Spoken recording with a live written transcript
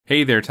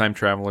Hey there, time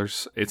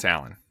travelers. It's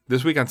Alan.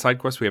 This week on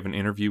SideQuest, we have an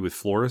interview with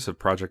Flores of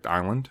Project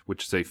Island,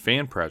 which is a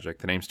fan project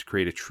that aims to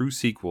create a true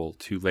sequel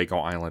to Lego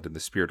Island in the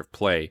spirit of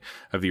play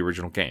of the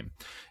original game.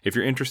 If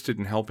you're interested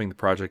in helping the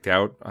project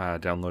out,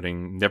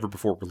 downloading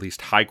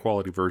never-before-released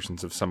high-quality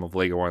versions of some of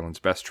Lego Island's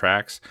best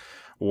tracks,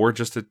 or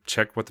just to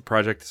check what the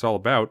project is all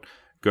about,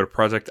 go to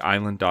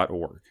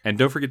projectisland.org. And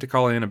don't forget to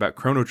call in about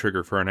Chrono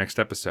Trigger for our next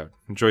episode.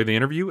 Enjoy the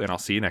interview, and I'll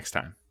see you next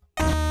time.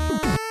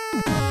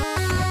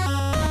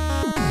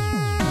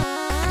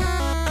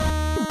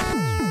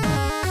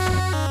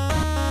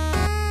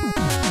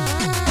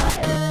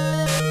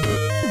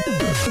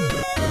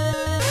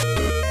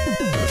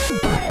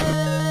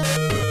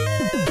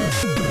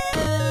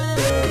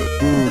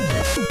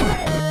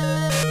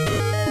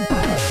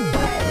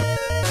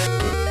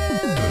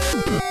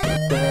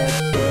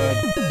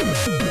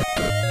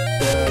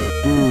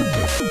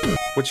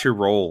 What's your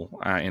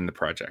role in the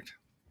project?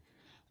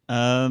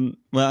 Well,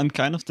 I'm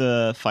kind of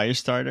the fire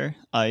starter.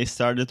 I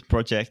started the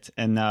project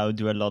and now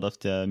do a lot of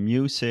the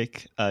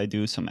music. I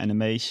do some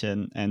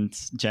animation and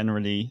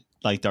generally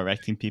like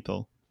directing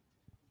people.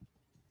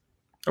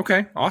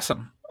 Okay,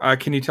 awesome.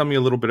 Can you tell me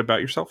a little bit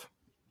about yourself?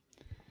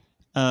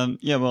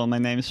 Well, my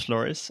name is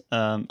Floris.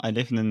 I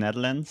live in the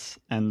Netherlands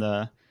and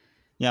I'm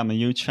a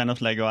huge fan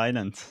of Lego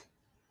Island.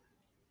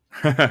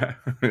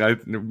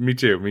 Me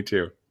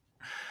too.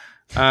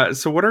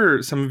 So what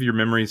are some of your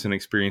memories and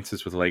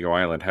experiences with Lego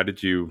Island? How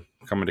did you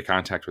come into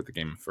contact with the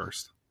game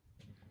first?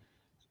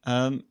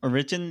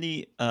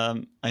 Originally,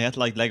 I had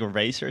like Lego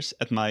Racers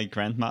at my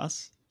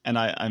grandma's, and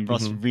I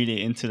was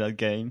really into that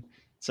game.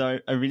 So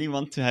I really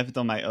want to have it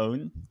on my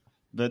own,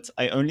 but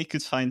I only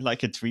could find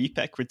like a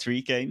 3-pack with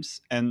 3 games,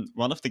 and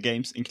one of the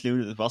games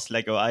included was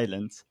Lego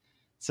Island.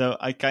 So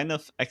I kind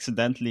of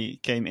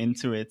accidentally came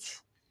into it,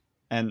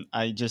 and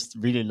I just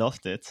really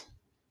loved it.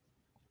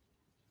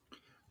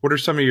 What are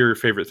some of your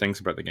favorite things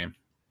about the game?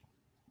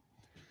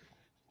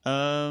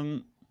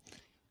 I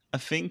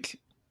think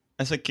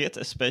as a kid,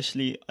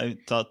 especially, I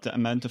thought the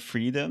amount of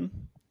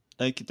freedom,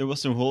 like there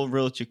was a whole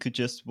world you could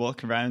just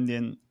walk around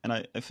in. And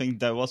I think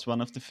that was one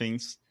of the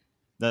things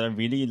that I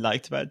really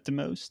liked about it the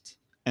most.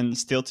 And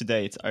still to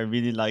date, I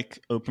really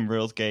like open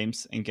world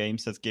games and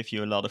games that give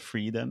you a lot of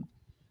freedom.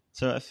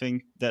 So I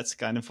think that's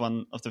kind of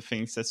one of the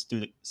things that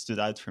stood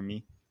out for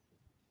me.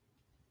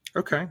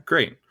 Okay,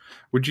 great.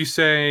 Would you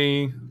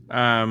say,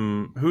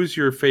 who's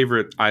your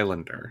favorite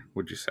islander,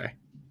 would you say?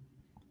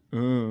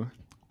 Ooh,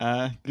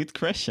 good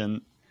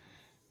question.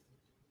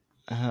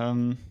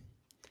 I'd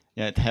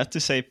have to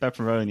say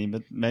pepperoni,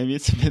 but maybe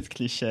it's a bit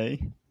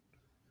cliche.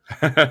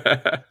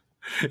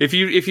 If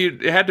you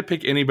had to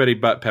pick anybody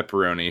but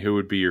pepperoni, who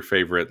would be your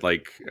favorite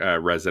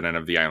resident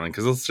of the island?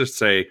 Because let's just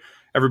say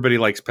everybody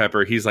likes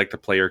Pepper. He's like the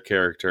player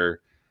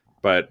character,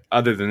 but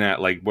other than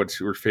that, like, what's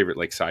your favorite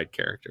like side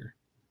character?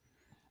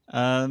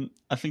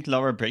 I think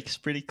Laura Brick is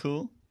pretty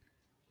cool.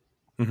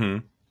 Mm-hmm.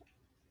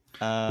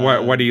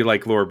 Why do you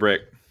like Laura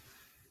Brick?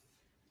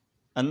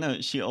 I don't know.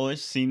 She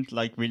always seemed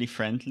like really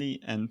friendly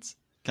and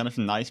kind of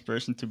a nice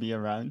person to be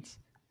around.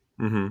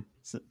 Mm-hmm.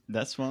 So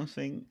that's one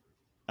thing.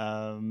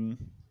 I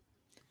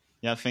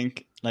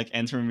think like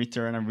Enter and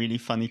Return are really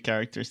funny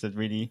characters that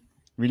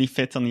really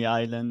fit on the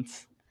island.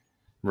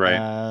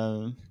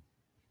 Right.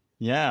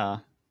 Yeah.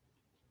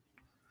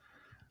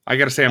 I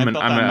gotta say, I'm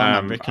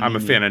a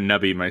fan of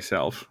Nubby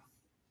myself.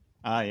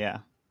 Ah, yeah,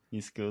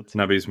 he's good.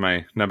 Nubby's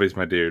my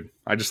dude.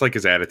 I just like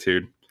his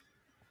attitude,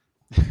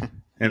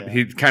 and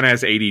he kind of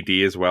has ADD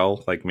as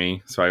well, like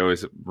me. So I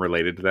always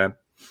related to that.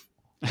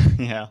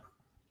 Yeah.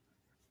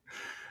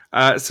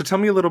 So tell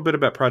me a little bit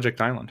about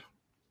Project Island.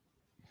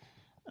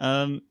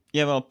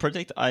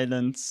 Project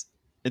Island,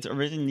 it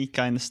originally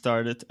kind of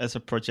started as a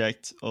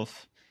project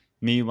of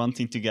me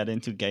wanting to get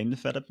into game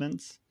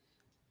development,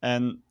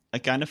 and I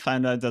kind of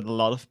found out that a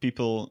lot of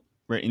people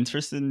were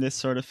interested in this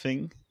sort of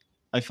thing.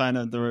 I found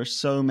out there were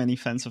so many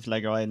fans of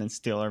Lego Island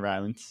still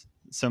around,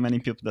 so many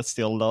people that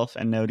still love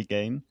and know the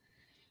game.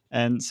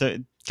 And so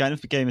it kind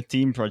of became a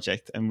team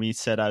project, and we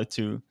set out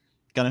to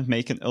kind of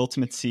make an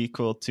ultimate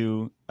sequel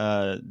to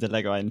the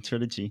Lego Island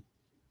trilogy.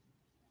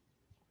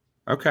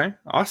 Okay,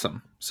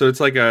 awesome. So it's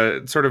like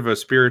a sort of a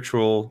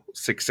spiritual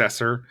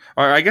successor,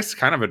 or I guess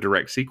kind of a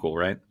direct sequel,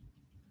 right?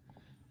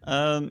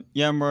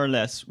 More or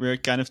less. We're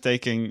kind of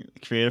taking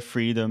creative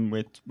freedom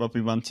with what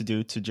we want to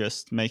do to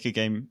just make a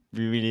game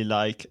we really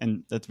like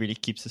and that really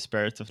keeps the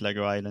spirit of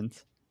Lego Island.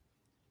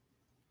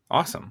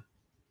 Awesome.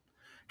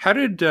 How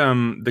did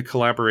the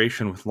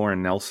collaboration with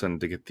Lauren Nelson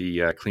to get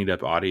the cleaned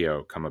up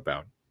audio come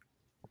about?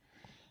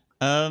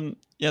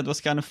 It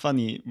was kind of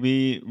funny.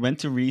 We went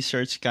to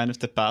research kind of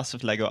the past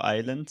of Lego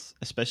Island,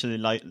 especially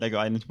Lego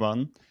Island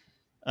 1.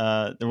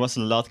 There was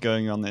a lot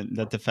going on in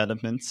that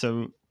development,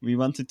 so we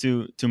wanted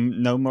to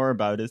know more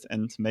about it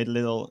and made a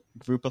little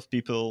group of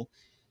people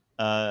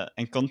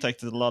and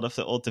contacted a lot of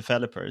the old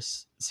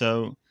developers.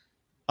 So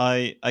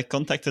I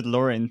contacted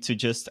Lauren to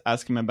just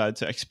ask him about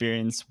the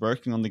experience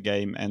working on the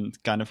game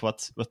and kind of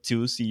what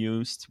tools he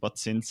used, what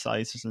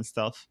synthesizers and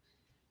stuff.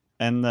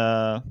 And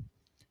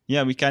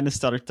we kind of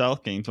started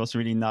talking. It was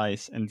really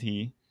nice, and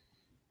he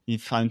he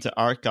found the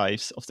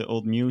archives of the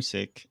old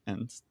music,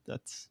 and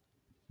that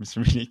was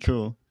really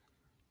cool.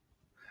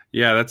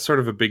 Yeah, that's sort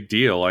of a big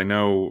deal. I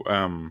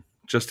know,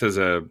 just as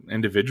a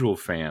individual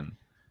fan,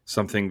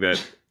 something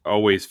that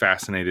always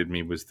fascinated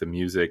me was the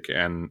music,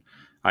 and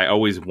I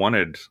always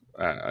wanted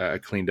a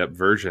cleaned up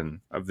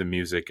version of the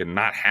music, and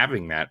not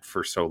having that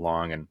for so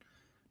long, and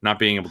not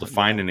being able to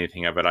find Yeah.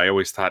 anything of it. I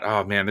always thought,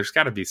 oh man, there's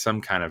got to be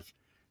some kind of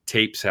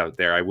tapes out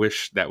there. I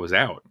wish that was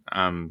out.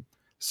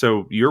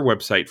 So your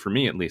website, for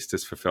me at least,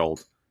 has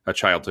fulfilled a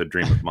childhood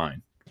dream of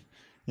mine.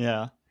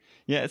 Yeah.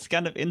 Yeah, it's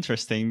kind of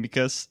interesting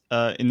because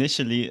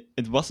initially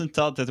it wasn't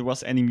thought that there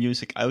was any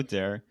music out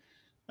there.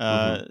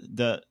 Hmm.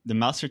 The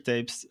master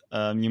tapes,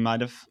 you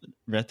might have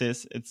read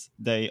this. It's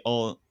they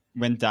all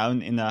went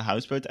down in a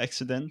houseboat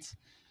accident,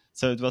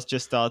 so it was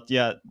just thought,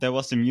 yeah, there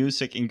was the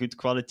music in good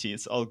quality.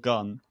 It's all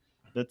gone,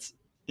 but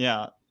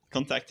yeah,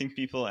 contacting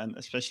people and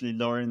especially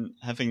Lauren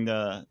having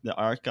the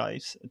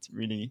archives, it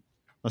really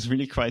was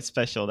really quite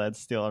special that it's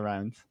still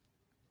around.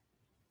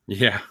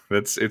 Yeah,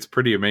 it's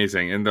pretty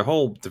amazing, and the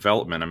whole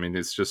development. I mean,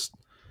 it's just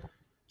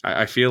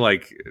I feel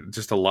like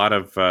just a lot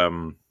of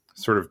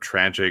sort of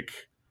tragic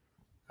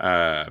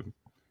uh,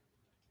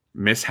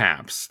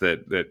 mishaps that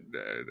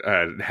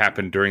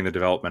happened during the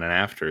development and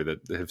after that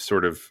have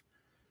sort of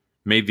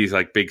made these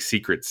like big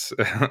secrets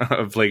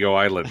of Lego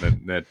Island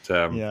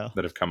Yeah,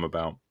 that have come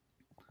about.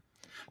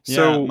 yeah,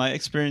 So my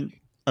experience.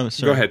 Oh, go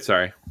sorry. ahead.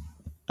 Sorry.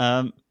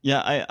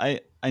 Yeah,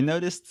 I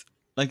noticed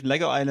like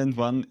Lego Island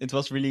One. It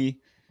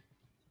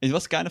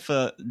was kind of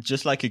a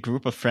just like a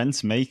group of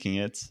friends making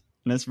it,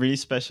 and it's really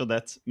special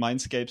that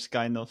Mindscape's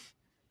kind of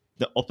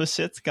the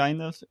opposite.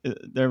 Kind of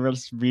there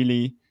was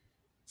really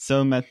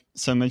so much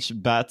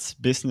bad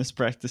business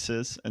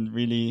practices, and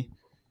really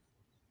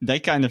they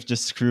kind of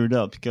just screwed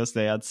up because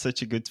they had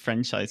such a good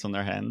franchise on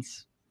their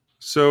hands.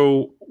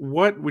 So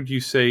what would you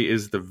say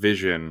is the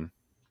vision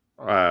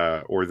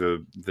or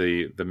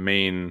the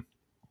main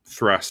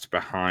thrust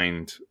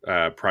behind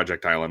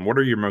Project Island? What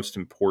are your most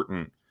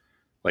important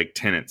like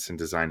tenets in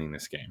designing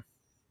this game?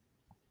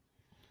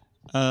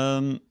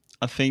 Um,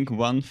 I think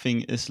one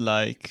thing is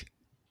like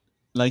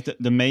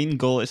the main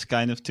goal is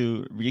kind of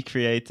to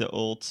recreate the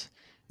old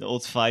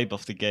vibe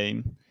of the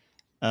game.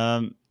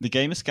 The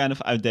game is kind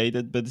of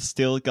outdated, but it's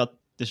still got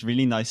this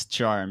really nice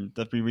charm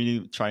that we're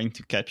really trying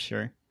to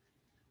capture.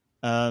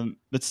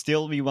 But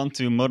still, we want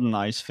to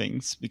modernize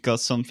things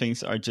because some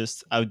things are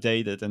just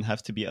outdated and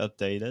have to be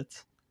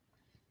updated.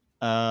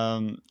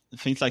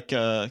 Things like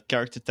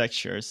character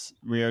textures,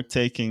 we're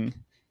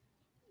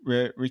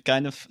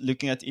kind of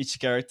looking at each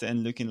character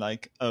and looking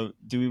like, oh,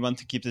 do we want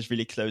to keep this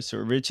really close to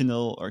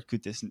original, or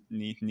could this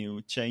need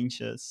new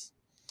changes?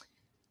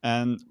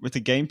 And with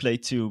the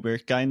gameplay too, we're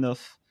kind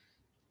of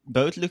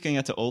both looking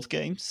at the old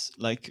games,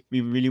 like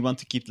we really want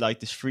to keep like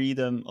this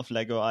freedom of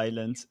Lego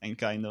Island and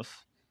kind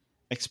of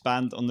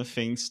expand on the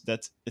things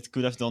that it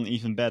could have done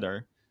even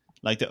better,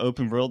 like the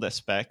open world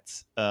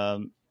aspect.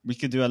 We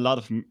could do a lot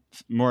of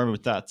more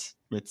with that,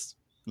 with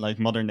like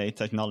modern day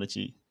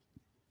technology,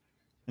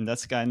 and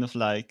that's kind of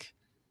like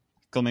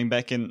coming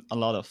back in a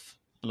lot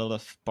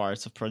of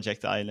parts of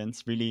Project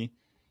Island. Really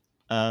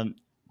um,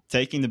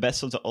 taking the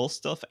best of the old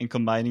stuff and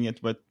combining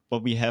it with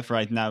what we have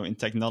right now in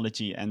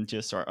technology and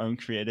just our own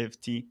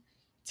creativity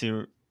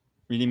to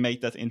really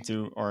make that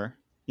into our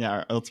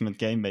ultimate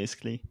game,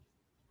 basically.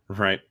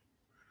 Right.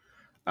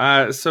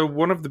 So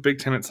one of the big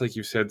tenets, like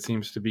you said,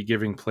 seems to be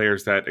giving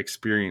players that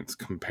experience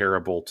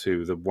comparable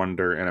to the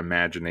wonder and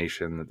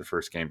imagination that the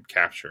first game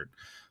captured.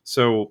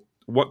 So,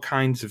 what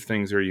kinds of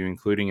things are you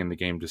including in the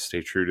game to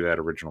stay true to that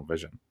original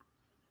vision?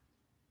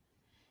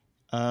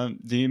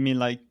 Do you mean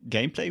like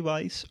gameplay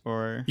wise,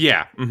 or?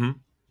 Yeah.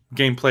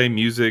 Gameplay,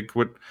 music.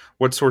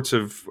 What sorts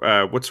of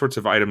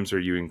items are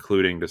you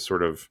including to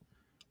sort of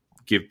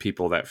give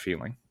people that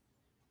feeling?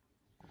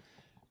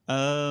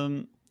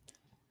 Um,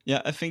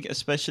 yeah, I think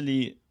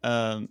especially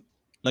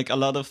like a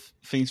lot of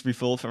things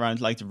revolve around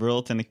like the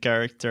world and the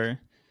character.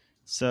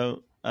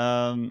 So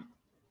I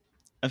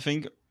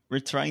think we're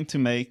trying to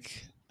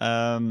make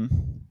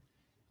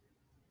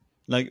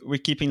like we're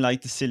keeping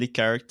like the silly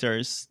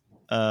characters,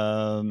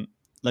 um,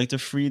 like the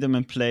freedom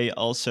and play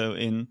also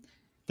in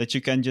that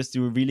you can just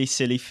do really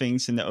silly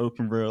things in the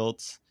open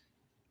world.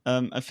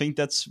 I think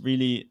that's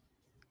really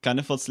kind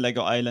of what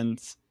Lego Island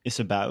is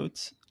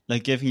about,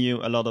 like giving you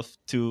a lot of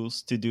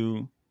tools to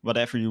do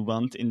whatever you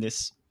want in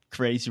this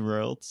crazy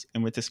world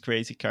and with these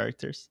crazy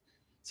characters.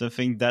 So I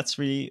think that's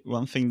really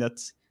one thing that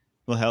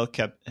will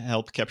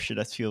help capture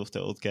that feel of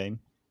the old game.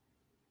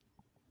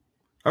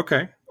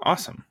 Okay,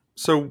 awesome.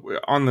 So,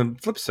 on the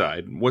flip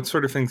side, what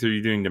sort of things are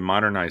you doing to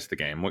modernize the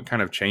game? What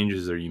kind of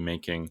changes are you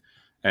making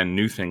and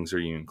new things are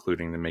you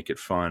including to make it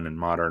fun and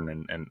modern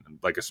and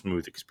like a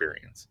smooth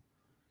experience?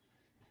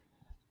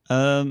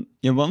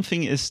 Yeah, one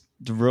thing is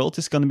the world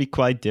is going to be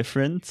quite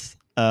different.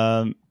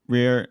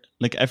 We're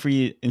like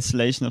every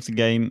installation of the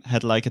game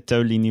had like a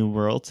totally new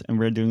world, and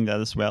we're doing that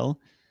as well.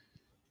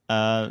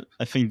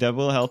 I think that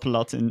will help a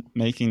lot in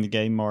making the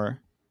game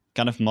more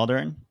kind of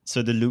modern.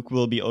 So the look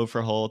will be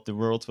overhauled, the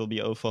world will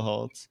be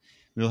overhauled.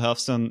 We'll have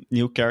some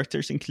new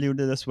characters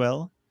included as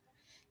well.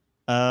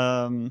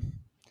 Um,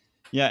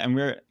 yeah, and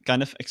we're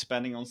kind of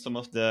expanding on some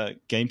of the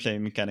gameplay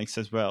mechanics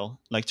as well,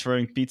 like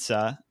throwing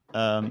pizza.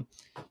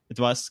 It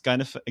was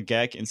kind of a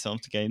gag in some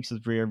of the games,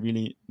 that we are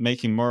really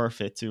making more of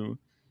it too,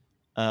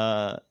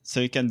 so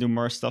you can do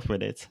more stuff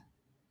with it.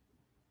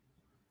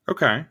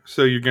 Okay,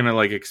 so you're gonna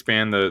like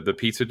expand the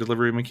pizza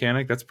delivery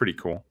mechanic. That's pretty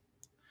cool.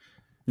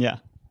 Yeah.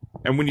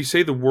 And when you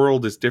say the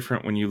world is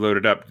different when you load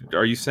it up,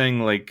 are you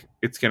saying like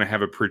it's gonna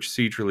have a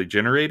procedurally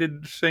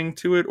generated thing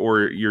to it,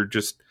 or you're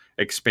just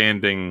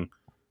expanding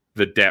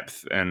the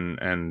depth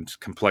and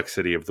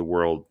complexity of the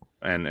world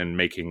and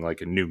making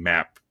like a new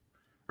map?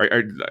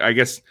 I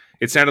guess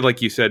it sounded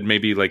like you said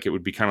maybe like it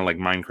would be kind of like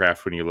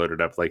Minecraft when you load it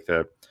up, like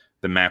the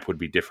map would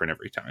be different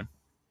every time.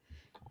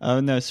 Oh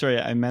no, sorry,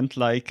 I meant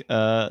like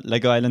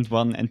Lego Island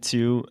 1 and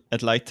 2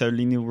 at like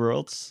totally new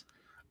worlds.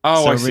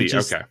 Oh, I So we're see.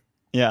 just, Okay.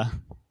 yeah,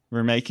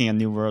 we're making a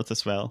new world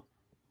as well.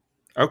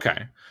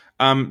 Okay.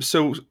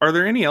 So are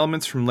there any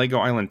elements from Lego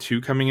Island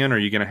 2 coming in? Are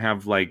you going to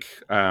have like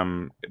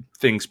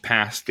things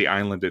past the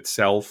island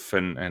itself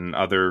and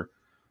other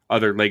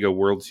Lego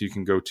worlds you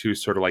can go to,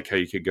 sort of like how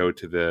you could go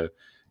to the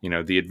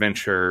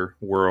adventure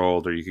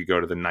world, or you could go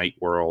to the night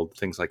world,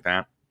 things like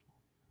that?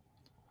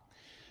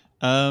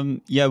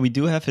 Yeah, we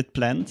do have it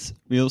planned.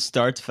 We'll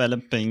start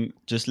developing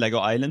just Lego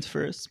Island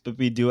first, but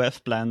we do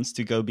have plans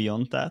to go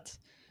beyond that.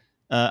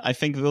 I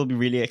think it will be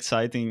really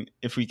exciting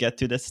if we get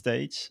to that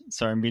stage.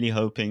 So I'm really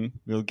hoping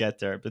we'll get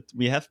there. But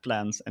we have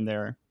plans, and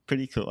they're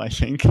pretty cool, I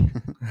think.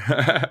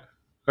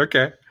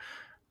 Okay.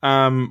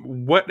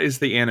 What is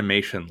the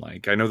animation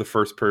like? I know the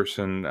first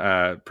person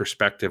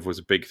perspective was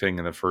a big thing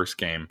in the first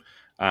game.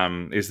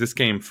 Is this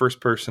game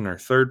first person or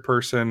third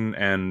person?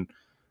 And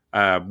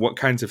what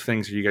kinds of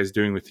things are you guys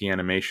doing with the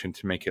animation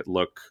to make it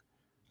look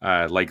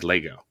like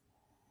Lego?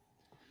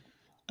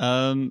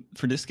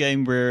 For this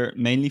game, we're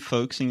mainly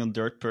focusing on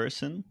third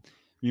person.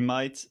 We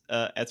might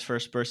add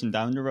first person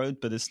down the road,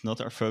 but it's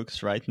not our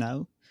focus right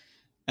now.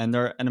 And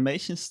our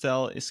animation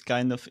style is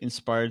kind of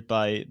inspired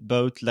by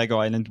both Lego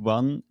Island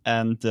 1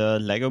 and the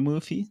Lego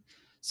movie.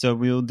 So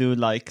we'll do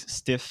like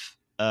stiff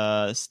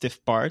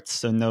parts,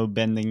 so no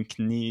bending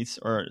knees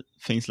or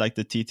things like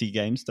the TT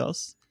Games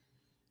does.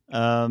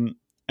 And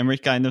we're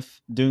kind of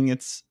doing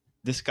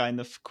this kind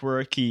of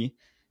quirky,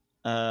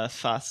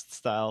 fast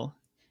style.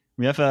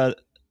 We have a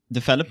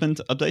development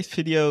update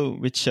video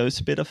which shows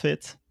a bit of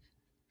it.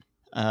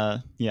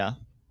 Yeah,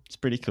 it's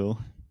pretty cool.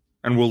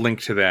 And we'll link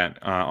to that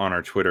on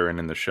our Twitter and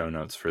in the show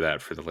notes for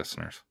that for the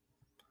listeners.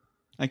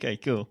 Okay,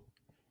 cool.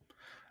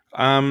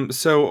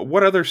 So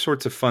what other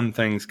sorts of fun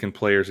things can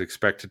players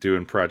expect to do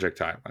in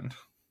Project Island?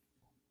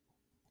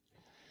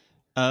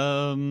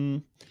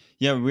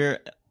 Yeah, we're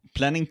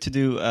planning to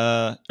do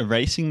a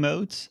racing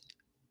mode,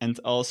 and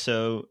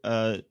also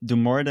do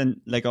more than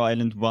Lego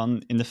Island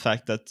 1 in the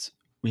fact that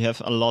we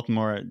have a lot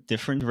more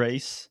different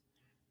race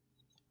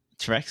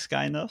tracks,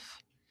 kind of.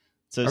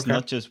 So it's Okay.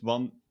 not just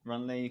one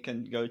run lane you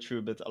can go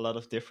through, but a lot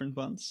of different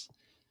ones.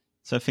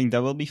 So I think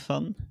that will be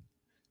fun.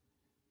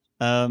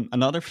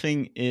 Another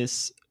thing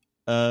is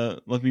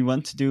what we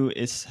want to do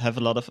is have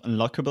a lot of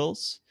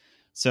unlockables.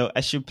 So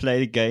as you play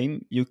the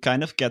game, you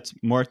kind of get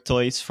more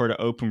toys for the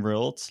open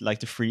world, like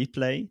the free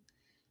play.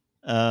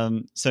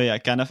 So yeah,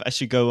 kind of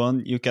as you go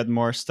on, you get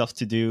more stuff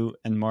to do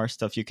and more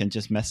stuff you can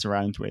just mess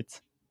around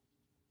with.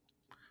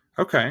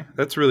 Okay,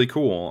 that's really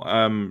cool.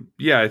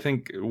 Yeah, I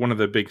think one of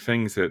the big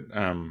things that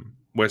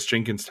Wes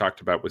Jenkins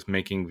talked about was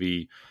making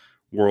the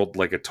world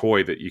like a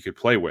toy that you could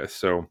play with.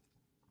 So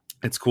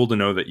it's cool to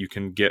know that you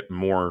can get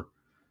more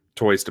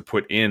toys to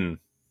put in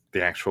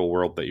the actual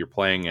world that you're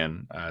playing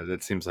in.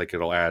 That seems like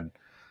it'll add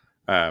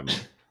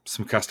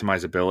some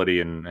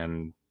customizability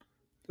and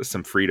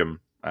some freedom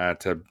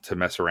to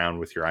mess around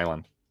with your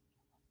island.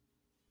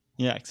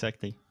 Yeah,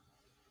 exactly.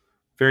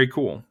 Very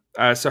cool.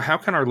 So how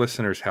can our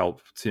listeners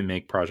help to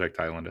make Project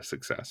Island a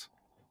success?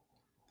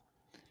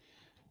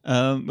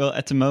 Well,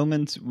 at the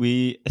moment,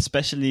 we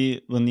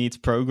especially will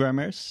need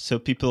programmers. So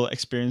people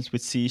experienced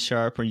with C#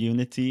 or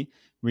Unity,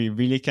 we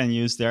really can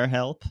use their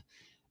help.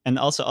 And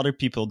also other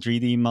people,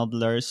 3D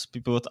modelers,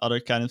 people with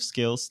other kind of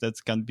skills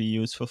that can be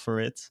useful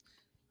for it.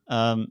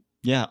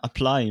 Yeah,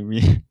 apply.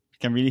 We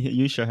can really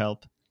use your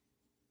help.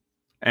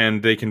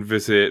 And they can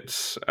visit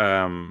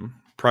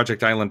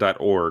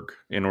projectisland.org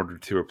in order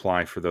to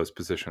apply for those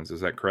positions. Is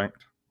that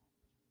correct?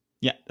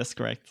 Yeah, that's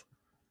correct.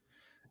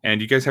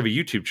 And you guys have a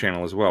YouTube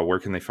channel as well. Where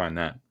can they find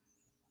that?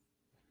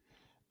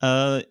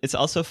 It's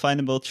also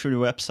findable through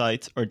the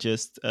website, or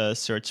just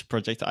search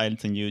Project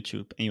Island on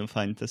YouTube and you'll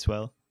find it as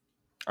well.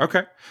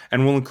 Okay.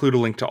 And we'll include a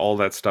link to all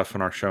that stuff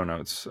in our show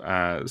notes.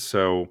 Yeah,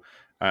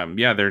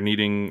 they're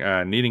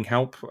needing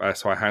help.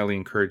 So I highly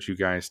encourage you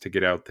guys to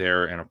get out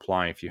there and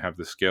apply if you have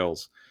the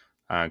skills.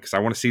 Because I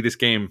want to see this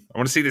game. I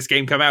want to see this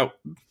game come out.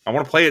 I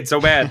want to play it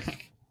so bad.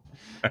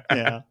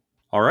 Yeah.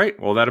 All right.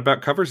 Well, that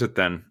about covers it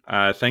then.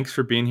 Thanks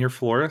for being here,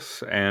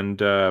 Floris.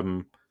 And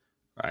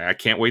I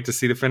can't wait to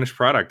see the finished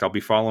product. I'll be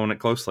following it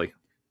closely.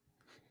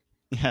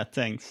 Yeah,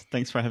 thanks.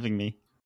 Thanks for having me.